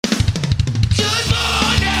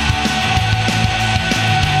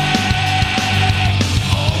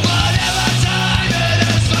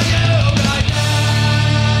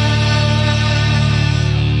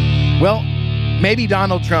maybe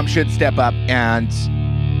Donald Trump should step up and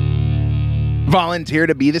volunteer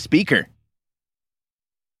to be the speaker.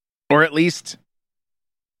 Or at least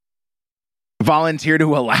volunteer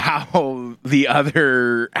to allow the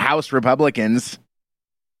other House Republicans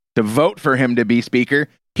to vote for him to be speaker.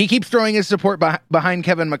 He keeps throwing his support behind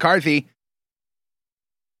Kevin McCarthy,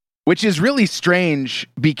 which is really strange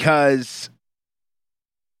because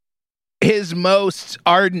his most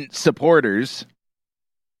ardent supporters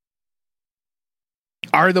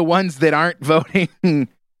are the ones that aren't voting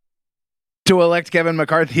to elect Kevin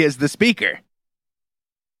McCarthy as the speaker.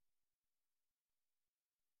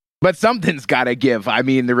 But something's got to give. I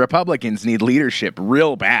mean, the Republicans need leadership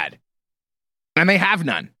real bad. And they have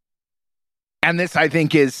none. And this, I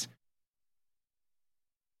think, is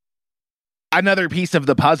another piece of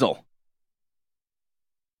the puzzle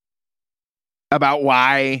about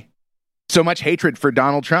why so much hatred for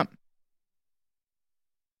Donald Trump.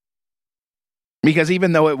 Because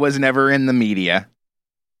even though it was never in the media,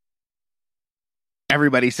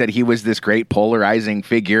 everybody said he was this great polarizing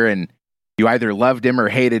figure and you either loved him or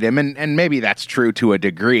hated him, and maybe that's true to a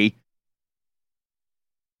degree.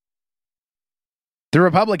 The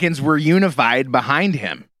Republicans were unified behind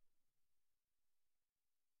him.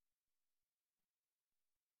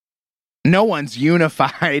 No one's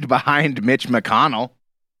unified behind Mitch McConnell.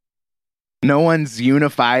 No one's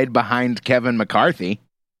unified behind Kevin McCarthy.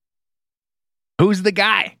 Who's the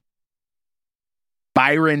guy?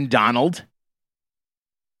 Byron Donald.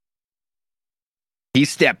 He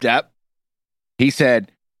stepped up. He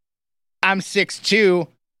said, I'm 6'2",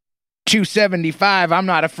 275. I'm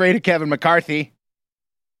not afraid of Kevin McCarthy.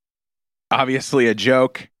 Obviously a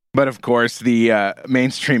joke, but of course the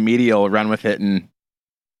mainstream media will run with it and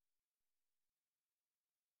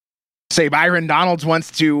say Byron Donalds wants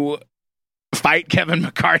to fight Kevin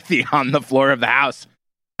McCarthy on the floor of the House.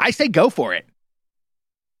 I say go for it.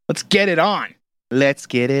 Let's get it on. Let's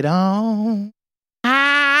get it on.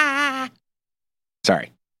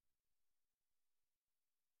 Sorry.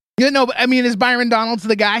 You know, I mean, is Byron Donalds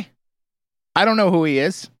the guy? I don't know who he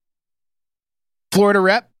is. Florida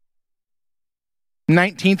rep.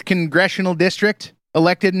 19th Congressional District,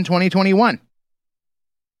 elected in 2021.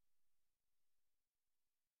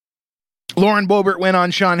 Lauren Boebert went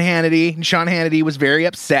on Sean Hannity, and Sean Hannity was very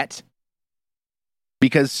upset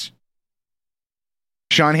because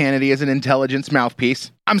Sean Hannity is an intelligence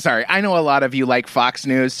mouthpiece. I'm sorry, I know a lot of you like Fox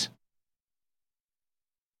News.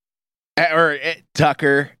 Or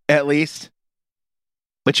Tucker, at least.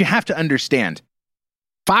 But you have to understand,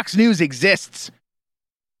 Fox News exists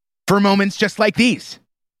for moments just like these.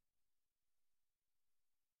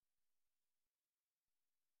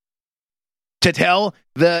 To tell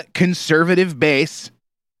the conservative base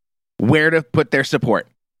where to put their support.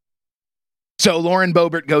 So Lauren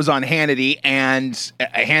Boebert goes on Hannity, and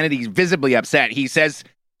Hannity's visibly upset. He says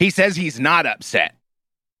he's not upset,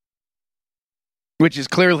 which is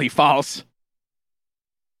clearly false.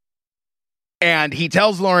 And he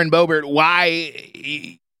tells Lauren Boebert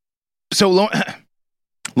why.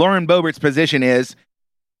 Lauren Boebert's position is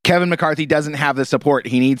Kevin McCarthy doesn't have the support.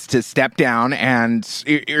 He needs to step down and,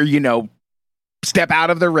 step out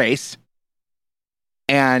of the race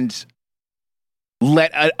and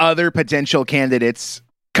let other potential candidates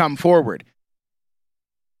come forward.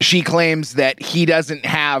 She claims that he doesn't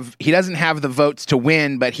have the votes to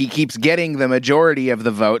win, but he keeps getting the majority of the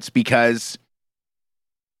votes because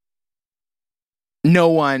no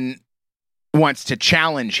one wants to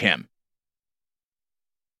challenge him.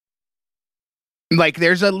 Like,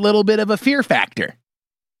 there's a little bit of a fear factor.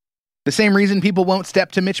 The same reason people won't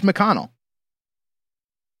step to Mitch McConnell.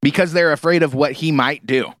 Because they're afraid of what he might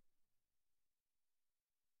do.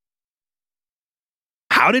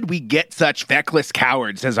 How did we get such feckless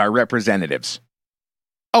cowards as our representatives?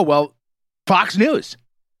 Oh, well, Fox News.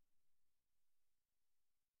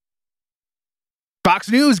 Fox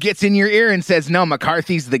News gets in your ear and says, no,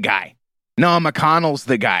 McCarthy's the guy. No, McConnell's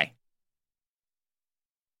the guy.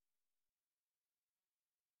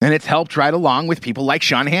 And it's helped right along with people like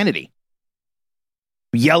Sean Hannity.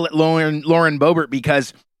 Yell at Lauren Boebert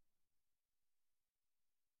because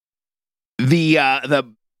the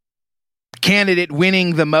candidate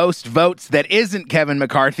winning the most votes that isn't Kevin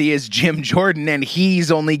McCarthy is Jim Jordan, and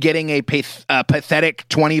he's only getting a pathetic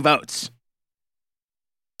 20 votes.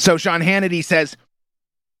 So Sean Hannity says,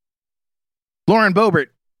 Lauren Boebert,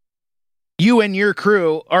 you and your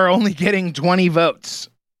crew are only getting 20 votes.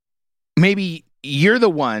 Maybe you're the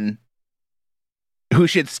one who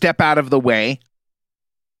should step out of the way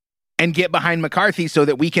and get behind McCarthy so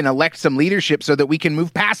that we can elect some leadership so that we can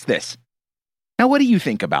move past this. Now, what do you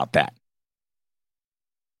think about that?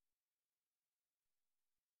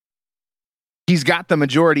 He's got the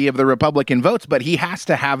majority of the Republican votes, but he has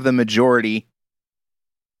to have the majority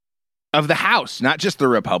of the House, not just the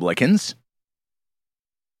Republicans,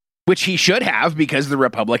 which he should have because the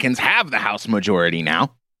Republicans have the House majority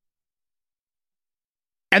now.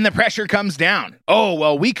 And the pressure comes down. Oh,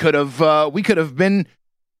 well, we could have been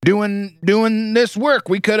doing this work.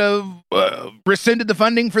 We could have rescinded the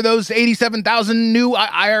funding for those 87,000 new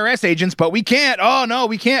IRS agents, but we can't. Oh, no,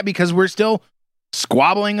 we can't because we're still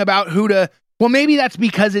squabbling about who to. Well, maybe that's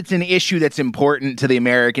because it's an issue that's important to the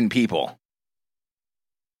American people.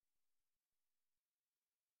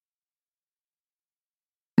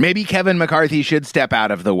 Maybe Kevin McCarthy should step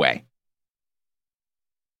out of the way.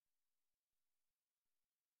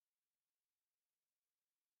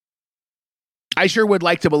 I sure would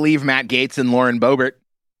like to believe Matt Gaetz and Lauren Boebert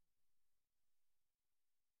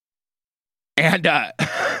and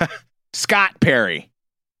Scott Perry,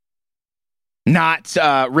 not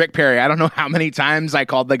Rick Perry. I don't know how many times I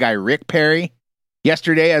called the guy Rick Perry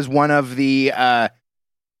yesterday as one of the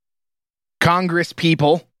Congress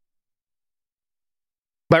people.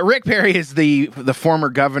 But Rick Perry is the former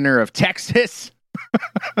governor of Texas.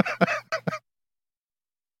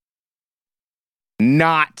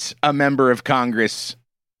 Not a member of Congress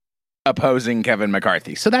opposing Kevin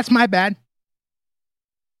McCarthy. So that's my bad.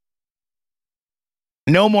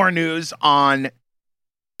 No more news on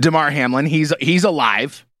Damar Hamlin. He's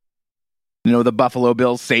alive. You know, the Buffalo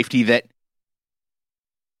Bills safety that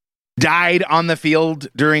died on the field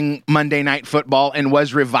during Monday Night Football and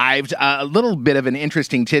was revived. A little bit of an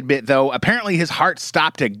interesting tidbit, though. Apparently his heart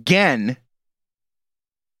stopped again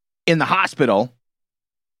in the hospital,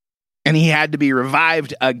 and he had to be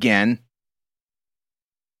revived again,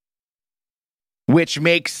 which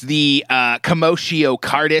makes the commotio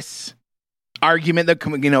cordis argument,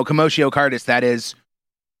 commotio cordis, that is,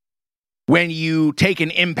 when you take an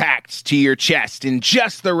impact to your chest in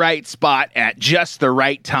just the right spot at just the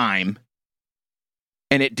right time,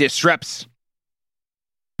 and it disrupts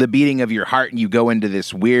the beating of your heart, and you go into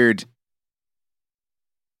this weird,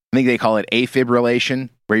 I think they call it afibrillation,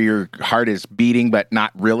 where your heart is beating, but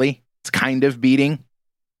not really. It's kind of beating.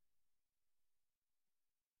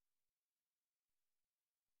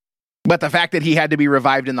 But the fact that he had to be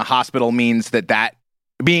revived in the hospital means that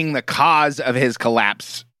being the cause of his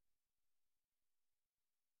collapse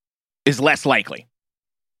is less likely.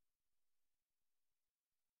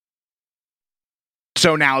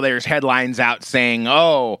 So now there's headlines out saying,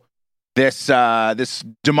 oh, this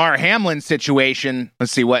Damar Hamlin situation.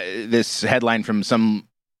 Let's see what this headline from some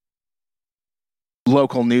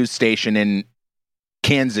local news station in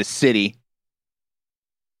Kansas City.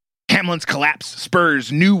 Hamlin's collapse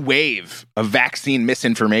spurs new wave of vaccine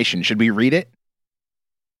misinformation. Should we read it?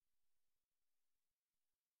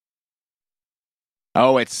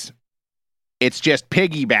 Oh, it's just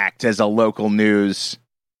piggybacked as a local news.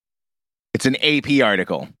 It's an AP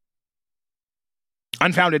article.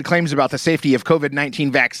 Unfounded claims about the safety of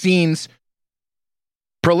COVID-19 vaccines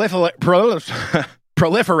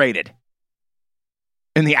proliferated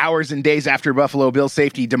in the hours and days after Buffalo Bills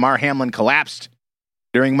safety Damar Hamlin collapsed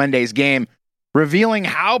during Monday's game, revealing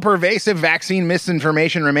how pervasive vaccine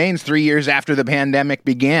misinformation remains 3 years after the pandemic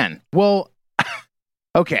began. Well,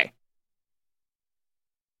 okay.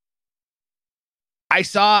 I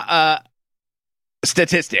saw a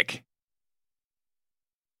statistic,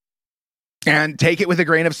 and take it with a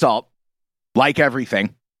grain of salt, like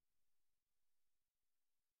everything.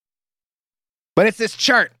 But it's this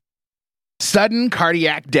chart. Sudden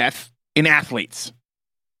cardiac death in athletes.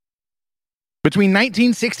 Between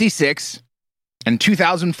 1966 and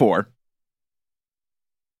 2004,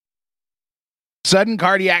 sudden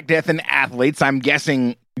cardiac death in athletes, I'm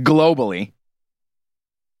guessing globally,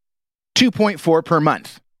 2.4 per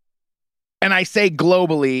month. And I say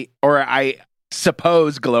globally, or I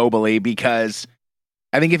suppose globally, because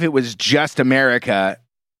I think if it was just America,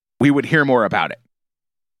 we would hear more about it.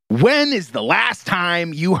 When is the last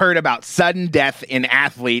time you heard about sudden death in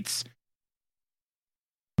athletes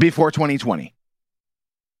before 2020?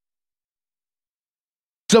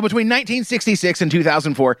 So between 1966 and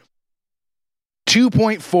 2004,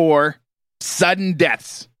 2.4 sudden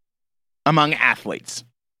deaths among athletes.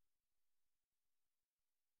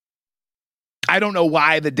 I don't know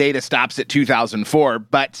why the data stops at 2004,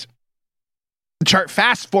 but the chart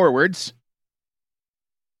fast forwards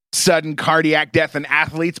sudden cardiac death in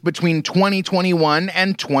athletes between 2021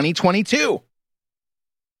 and 2022.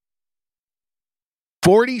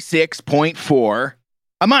 46.4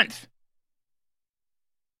 a month.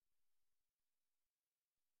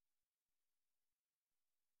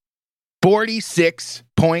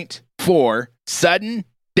 $46.4 sudden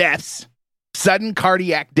deaths sudden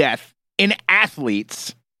cardiac death in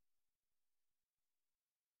athletes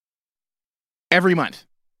every month.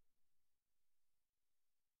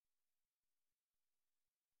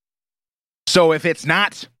 So if it's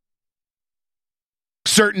not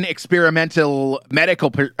certain experimental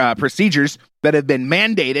medical procedures that have been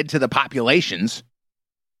mandated to the populations,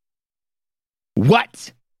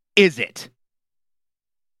 what is it?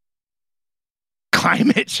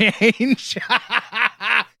 Climate change?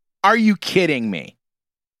 Are you kidding me?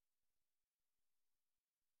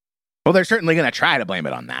 Well, they're certainly going to try to blame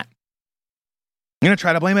it on that. They're going to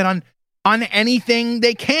try to blame it on anything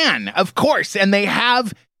they can, of course. And they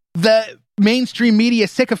have the mainstream media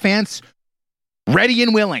sycophants ready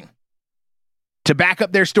and willing to back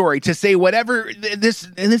up their story, to say whatever. This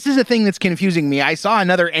is a thing that's confusing me. I saw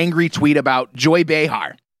another angry tweet about Joy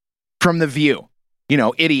Behar from The View.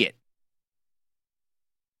 Idiot.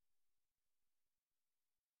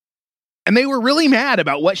 And they were really mad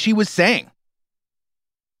about what she was saying.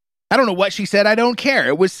 I don't know what she said. I don't care.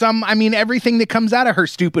 It was everything that comes out of her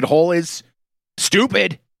stupid hole is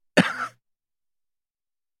stupid.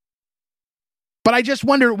 But I just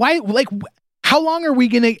wonder why, how long are we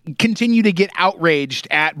going to continue to get outraged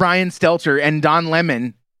at Brian Stelter and Don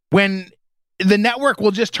Lemon when the network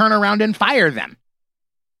will just turn around and fire them?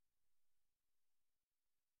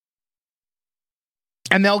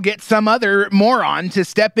 And they'll get some other moron to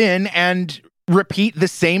step in and repeat the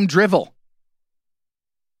same drivel.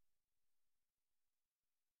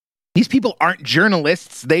 These people aren't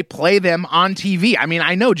journalists. They play them on TV.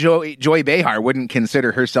 I know Joy Behar wouldn't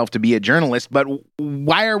consider herself to be a journalist, but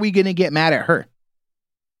why are we going to get mad at her?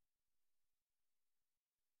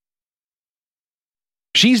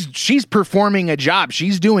 She's performing a job.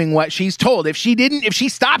 She's doing what she's told. If she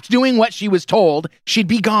stopped doing what she was told, she'd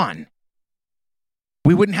be gone.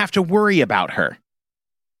 We wouldn't have to worry about her.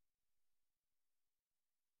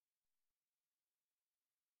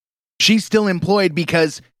 She's still employed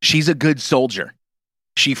because she's a good soldier.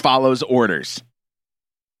 She follows orders.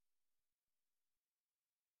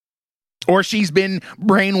 Or she's been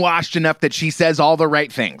brainwashed enough that she says all the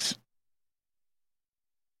right things.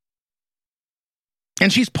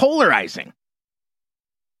 And she's polarizing.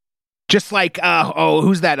 Just like,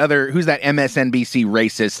 who's that MSNBC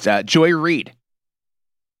racist? Joy Reid.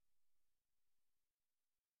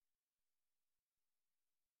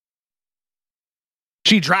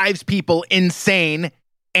 She drives people insane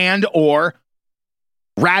and or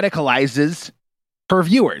radicalizes her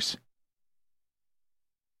viewers.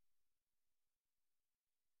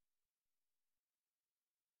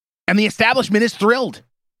 And the establishment is thrilled.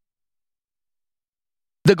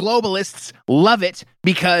 The globalists love it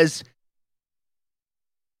because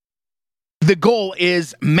the goal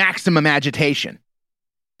is maximum agitation,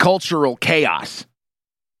 cultural chaos,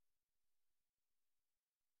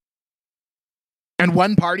 and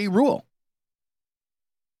one-party rule.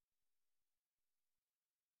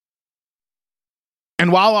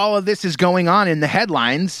 And while all of this is going on in the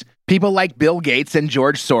headlines, people like Bill Gates and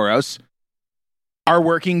George Soros are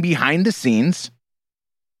working behind the scenes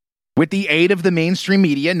with the aid of the mainstream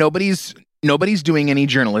media. Nobody's doing any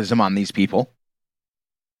journalism on these people.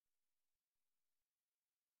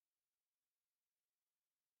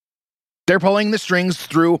 They're pulling the strings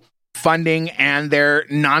through funding and their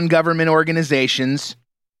non-government organizations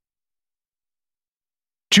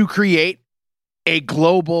to create a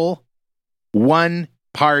global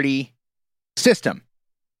one-party system.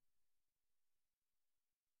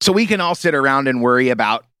 So we can all sit around and worry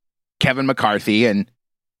about Kevin McCarthy and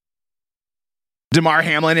Damar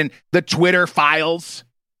Hamlin and the Twitter files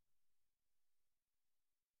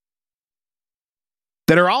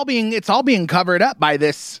that are all being covered up by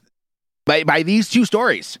these two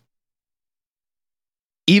stories.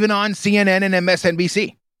 Even on CNN and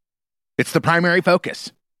MSNBC. It's the primary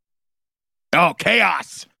focus. Oh,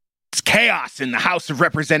 chaos. It's chaos in the House of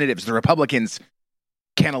Representatives. The Republicans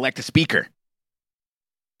can't elect a speaker.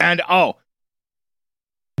 And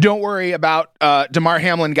don't worry about Damar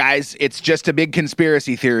Hamlin, guys. It's just a big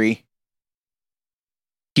conspiracy theory.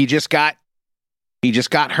 He just got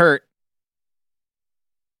hurt.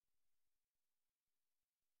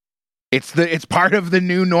 It's part of the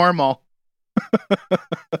new normal.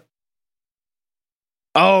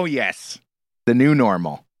 Oh, yes. The new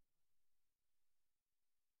normal.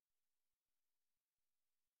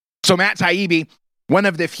 So Matt Taibbi, one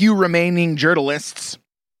of the few remaining journalists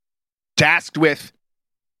tasked with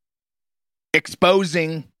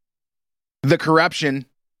exposing the corruption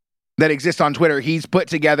that exists on Twitter, he's put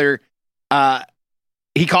together,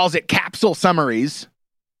 he calls it capsule summaries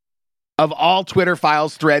of all Twitter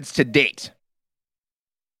files threads to date.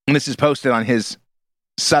 And this is posted on his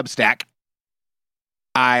Substack.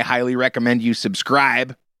 I highly recommend you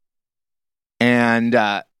subscribe and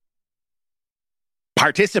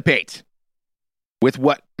participate with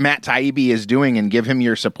what Matt Taibbi is doing and give him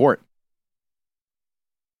your support.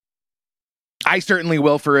 I certainly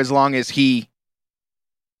will, for as long as he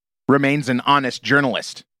remains an honest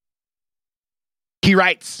journalist. He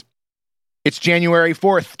writes, it's January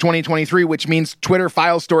 4th, 2023, which means Twitter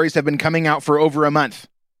file stories have been coming out for over a month.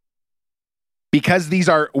 Because these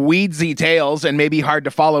are weedsy tales and may be hard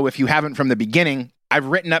to follow if you haven't from the beginning, I've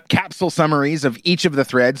written up capsule summaries of each of the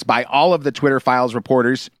threads by all of the Twitter Files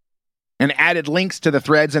reporters and added links to the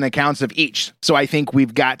threads and accounts of each. So I think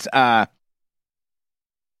we've got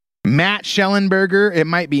Matt Schellenberger. It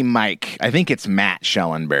might be Mike. I think it's Matt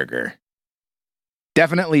Schellenberger.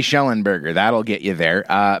 Definitely Schellenberger. That'll get you there.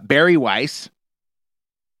 Barry Weiss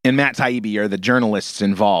and Matt Taibbi are the journalists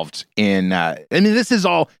involved in... this is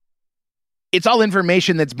all... It's all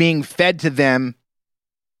information that's being fed to them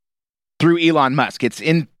through Elon Musk. It's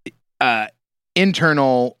in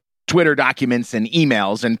internal Twitter documents and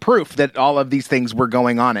emails and proof that all of these things were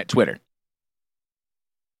going on at Twitter.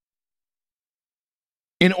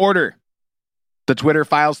 In order, the Twitter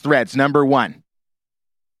Files threads. Number 1,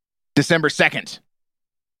 December 2nd,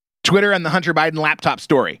 Twitter and the Hunter Biden laptop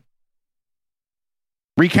story.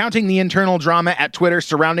 Recounting the internal drama at Twitter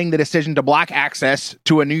surrounding the decision to block access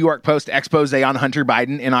to a New York Post expose on Hunter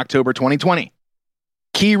Biden in October 2020.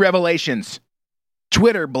 Key revelations.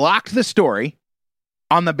 Twitter blocked the story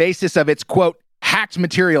on the basis of its, quote, hacked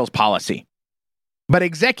materials policy. But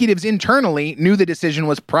executives internally knew the decision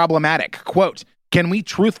was problematic. Quote, can we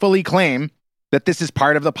truthfully claim that this is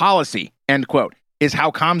part of the policy? End quote, is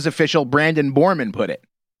how comms official Brandon Borman put it.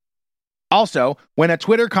 Also, when a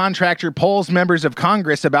Twitter contractor polls members of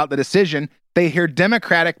Congress about the decision, they hear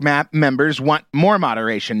Democratic members want more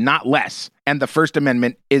moderation, not less, and the First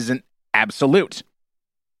Amendment isn't absolute.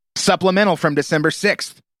 Supplemental from December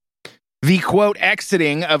 6th. The, quote,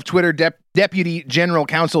 exiting of Twitter Deputy General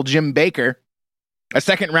Counsel Jim Baker. A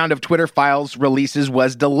second round of Twitter Files releases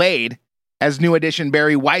was delayed as New Edition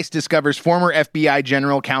Barry Weiss discovers former FBI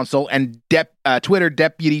General Counsel and Twitter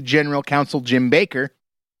Deputy General Counsel Jim Baker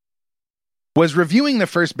was reviewing the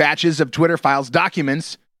first batches of Twitter Files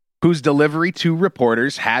documents whose delivery to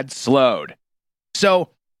reporters had slowed. So,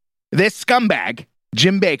 this scumbag,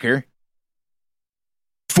 Jim Baker,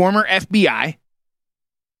 former FBI,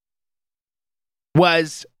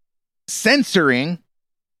 was censoring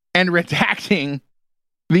and redacting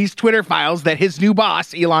these Twitter files that his new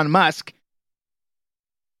boss, Elon Musk,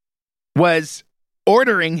 was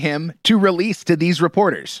ordering him to release to these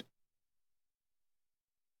reporters.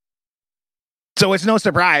 So it's no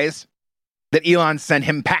surprise that Elon sent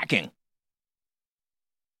him packing.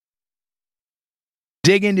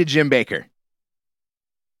 Dig into Jim Baker.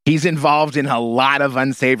 He's involved in a lot of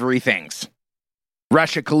unsavory things.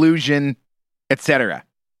 Russia collusion, etc.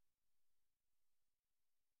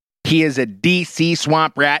 He is a DC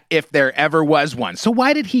swamp rat if there ever was one. So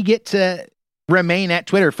why did he get to remain at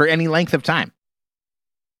Twitter for any length of time?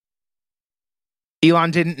 Elon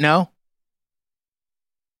didn't know?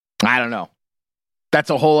 I don't know. That's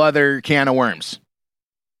a whole other can of worms.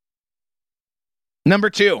 Number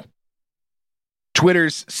 2,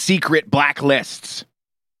 Twitter's secret blacklists.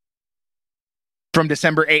 From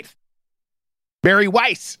December 8th. Barry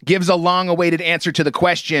Weiss gives a long-awaited answer to the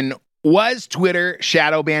question, was Twitter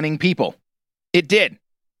shadow banning people? It did.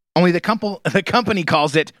 Only the company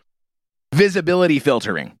calls it visibility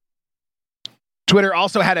filtering. Twitter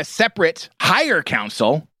also had a separate higher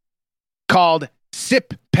council called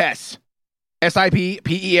SIPPES,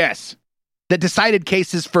 SIPPES, that decided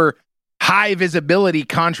cases for high visibility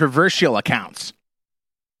controversial accounts.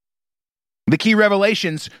 The key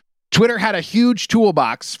revelations: Twitter had a huge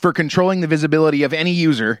toolbox for controlling the visibility of any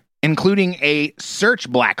user, including a search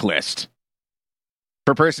blacklist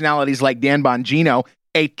for personalities like Dan Bongino,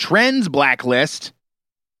 a trends blacklist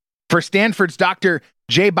for Stanford's Dr.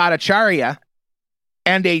 Jay Bhattacharya,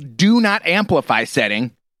 and a do not amplify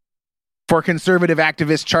setting for conservative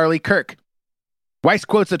activist Charlie Kirk. Weiss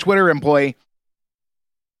quotes a Twitter employee,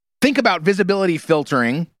 think about visibility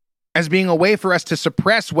filtering as being a way for us to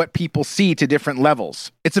suppress what people see to different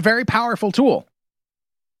levels. It's a very powerful tool.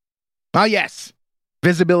 Oh yes,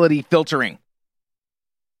 visibility filtering.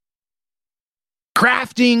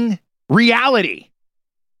 Crafting reality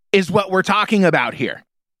is what we're talking about here.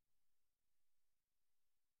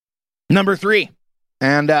 Number 3,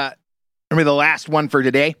 and remember the last one for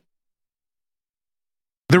today,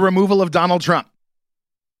 the removal of Donald Trump.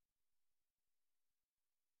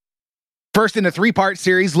 First in a 3-part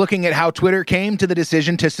series looking at how Twitter came to the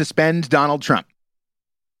decision to suspend Donald Trump.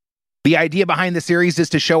 The idea behind the series is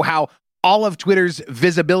to show how all of Twitter's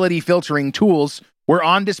visibility filtering tools were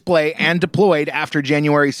on display and deployed after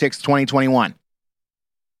January 6, 2021.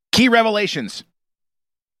 Key revelations.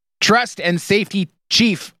 Trust and Safety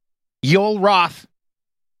Chief Yoel Roth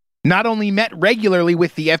not only met regularly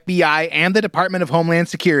with the FBI and the Department of Homeland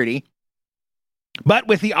Security, but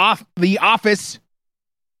with the Office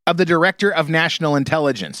of the Director of National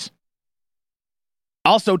Intelligence.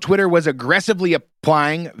 Also, Twitter was aggressively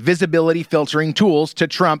applying visibility filtering tools to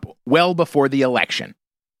Trump well before the election.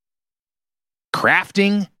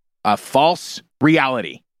 Crafting a false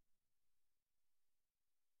reality.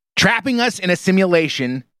 Trapping us in a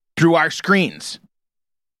simulation through our screens.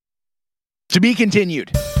 To be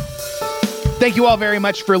continued. Thank you all very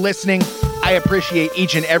much for listening. I appreciate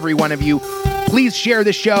each and every one of you. Please share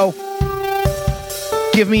the show.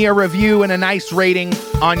 Give me a review and a nice rating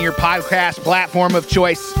on your podcast platform of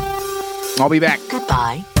choice. I'll be back.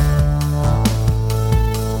 Goodbye.